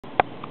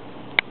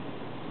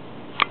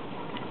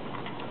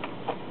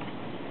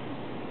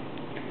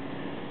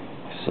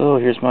So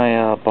here's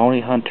my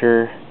Bounty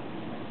Hunter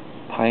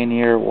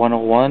Pioneer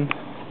 101.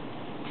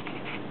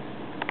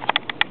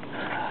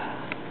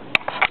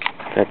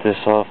 Got this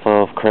off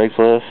of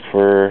Craigslist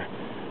for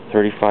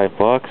 35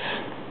 bucks.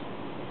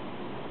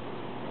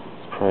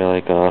 It's probably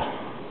like a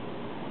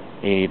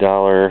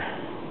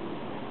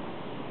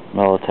 $80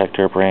 metal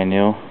detector, brand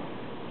new.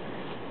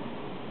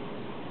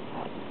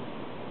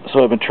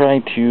 So I've been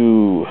trying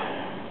to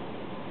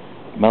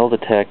metal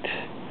detect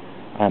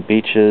on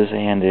beaches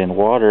and in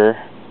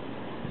water.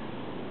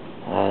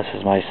 This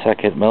is my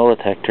second metal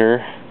detector,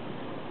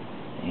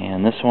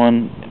 and this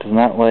one does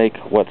not like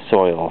wet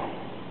soil.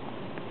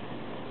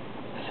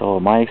 So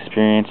in my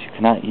experience, you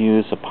cannot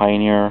use a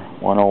Pioneer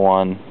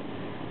 101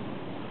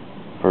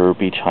 for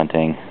beach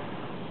hunting.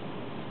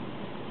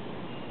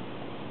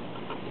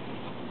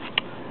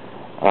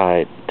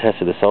 I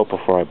tested this out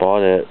before I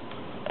bought it.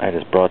 I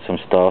just brought some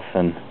stuff,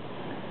 and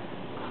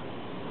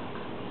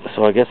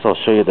so I guess I'll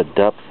show you the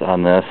depth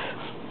on this.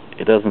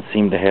 It doesn't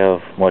seem to have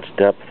much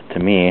depth to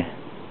me.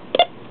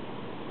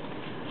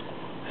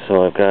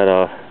 So I've got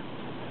a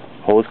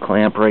hose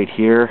clamp right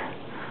here.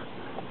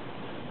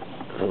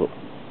 So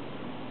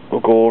we'll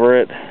go over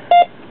it.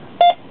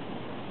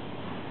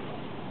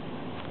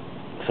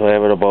 So I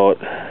have it about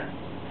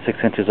 6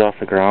 inches off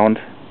the ground.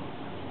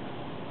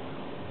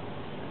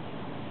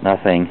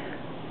 Nothing.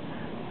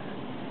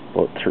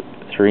 About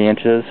 3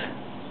 inches.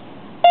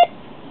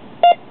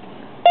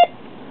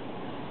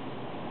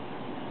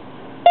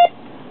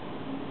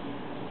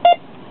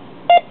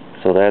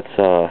 So that's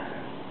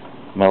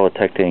metal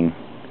detecting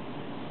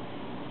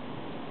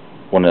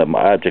when the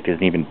object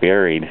isn't even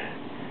buried.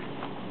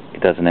 It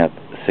doesn't have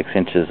 6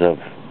 inches of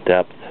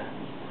depth.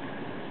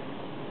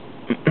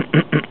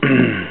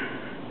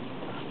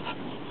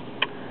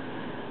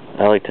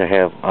 I like to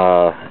have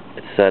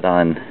it set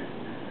on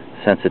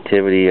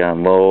sensitivity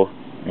on low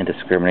and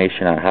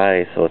discrimination on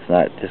high, so it's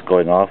not just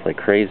going off like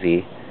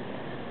crazy.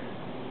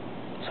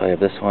 So I have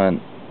this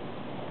one,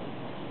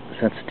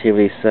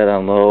 sensitivity set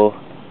on low,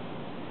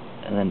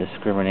 and then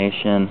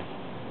discrimination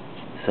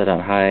set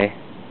on high.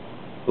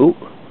 Ooh,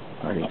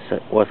 I already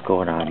set what's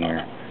going on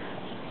here.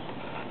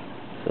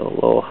 So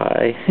low,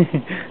 high,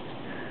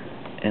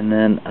 and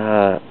then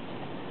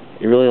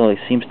it really only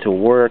seems to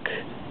work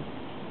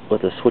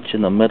with a switch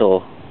in the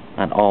middle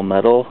on all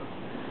metal.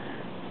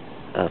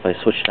 If I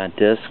switch it on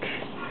disc,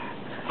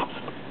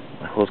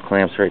 my hose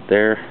clamp's right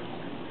there.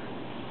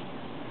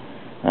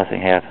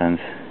 Nothing happens.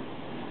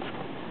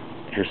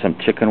 Here's some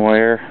chicken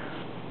wire.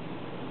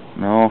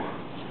 No,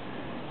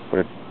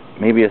 but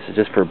maybe this is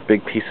just for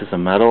big pieces of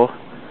metal,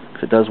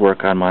 because it does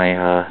work on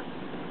my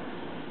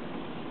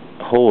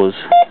hose.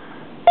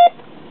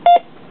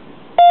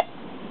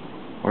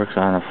 Works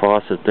on a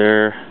faucet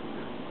there.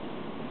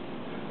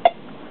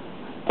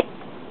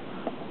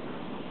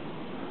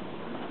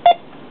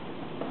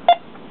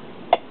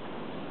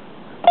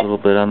 A little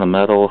bit on the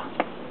metal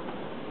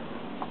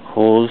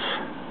hose.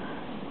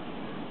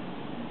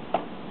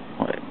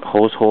 My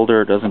hose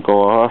holder doesn't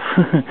go off.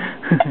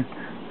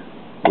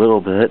 A little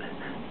bit.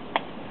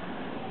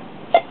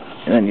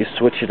 And then you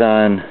switch it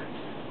on.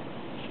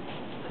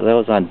 So that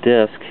was on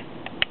disc.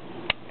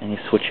 And you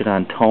switch it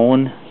on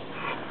tone.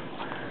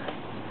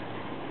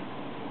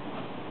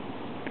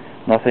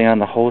 Nothing on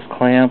the hose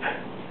clamp.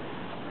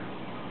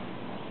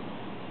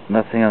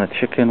 Nothing on the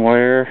chicken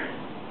wire.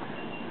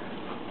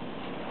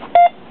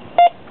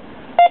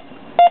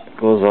 It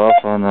goes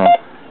off on the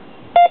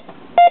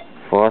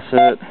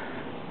faucet.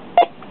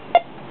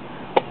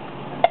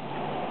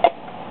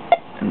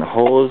 And the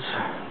hose.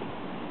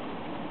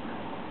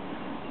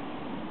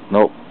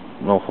 Nope,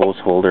 no hose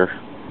holder.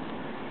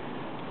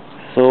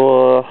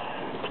 So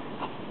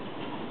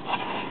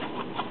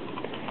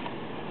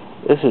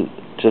this is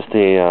just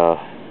a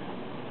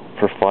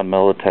for fun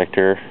metal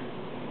detector.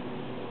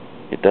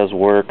 It does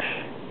work.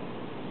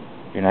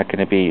 You're not going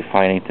to be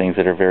finding things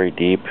that are very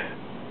deep.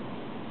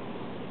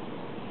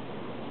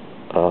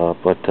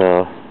 But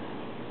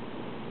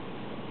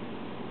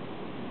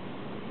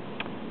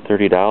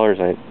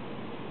 $30,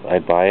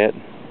 I'd buy it.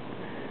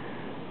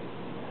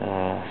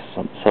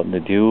 Something to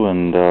do,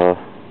 and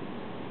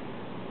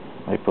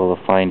might be able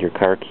to find your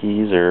car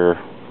keys or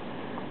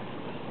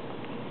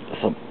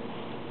some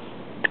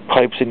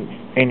pipes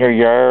in your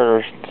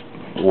yard,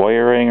 or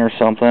wiring or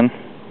something.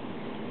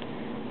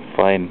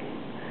 Find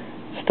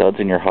studs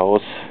in your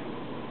house.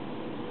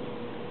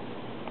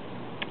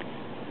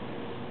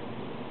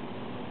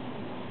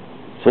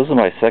 So this is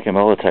my second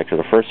metal detector.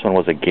 The first one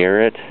was a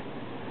Garrett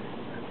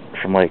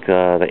from like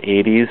the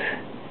 80s.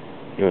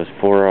 It was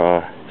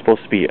for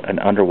supposed to be an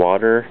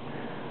underwater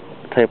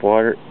type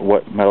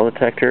metal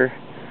detector,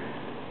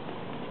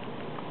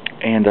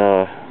 and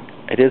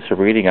I did some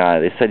reading on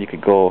it. They said you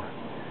could go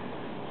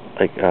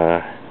like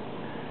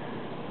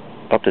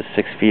up to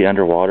 6 feet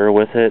underwater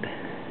with it.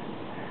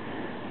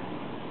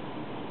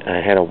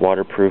 I had a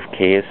waterproof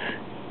case,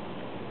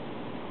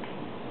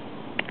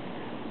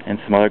 and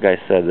some other guy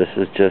said this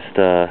is just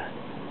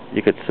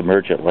you could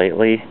submerge it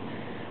lightly.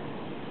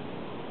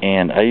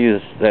 And I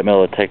used that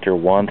metal detector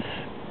once,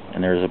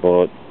 and there's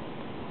about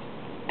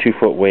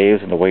 2-foot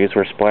waves, and the waves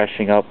were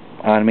splashing up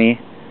on me,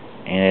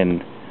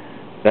 and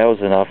that was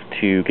enough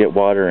to get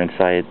water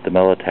inside the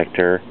metal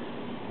detector,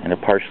 and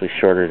it partially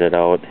shorted it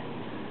out.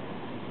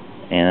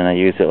 And then I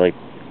used it like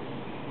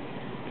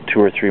 2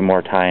 or 3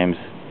 more times,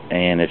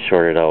 and it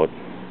shorted out.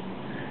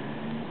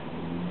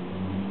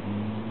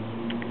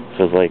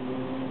 So it was like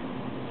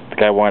the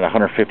guy wanted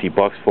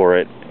 $150 for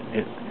it,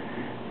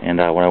 and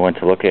when I went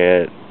to look at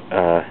it,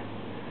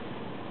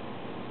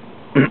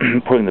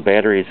 putting the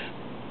batteries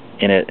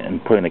in it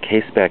and putting the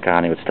case back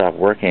on, it would stop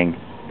working,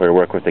 but it would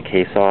work with the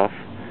case off.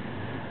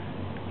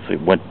 So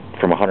it went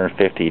from $150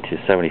 to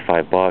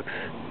 $75,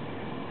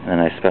 and then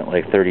I spent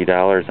like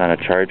 $30 on a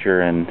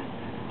charger and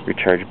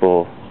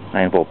rechargeable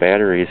 9-volt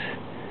batteries,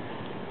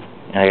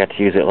 and I got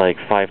to use it like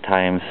 5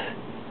 times,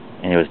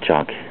 and it was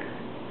junk.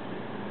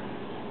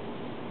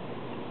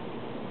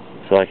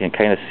 So I can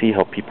kind of see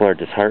how people are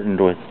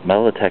disheartened with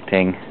metal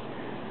detecting.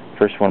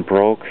 First one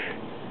broke.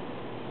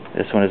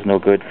 This one is no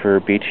good for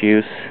beach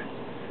use,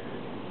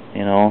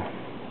 you know.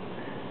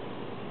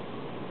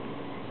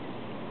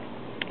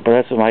 But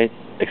that's what my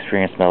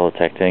experience metal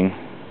detecting,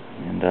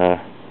 and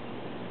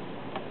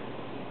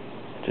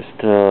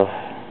just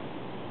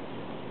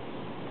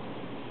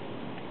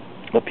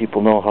let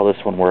people know how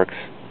this one works.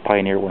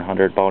 Pioneer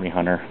 100 Bounty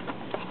Hunter.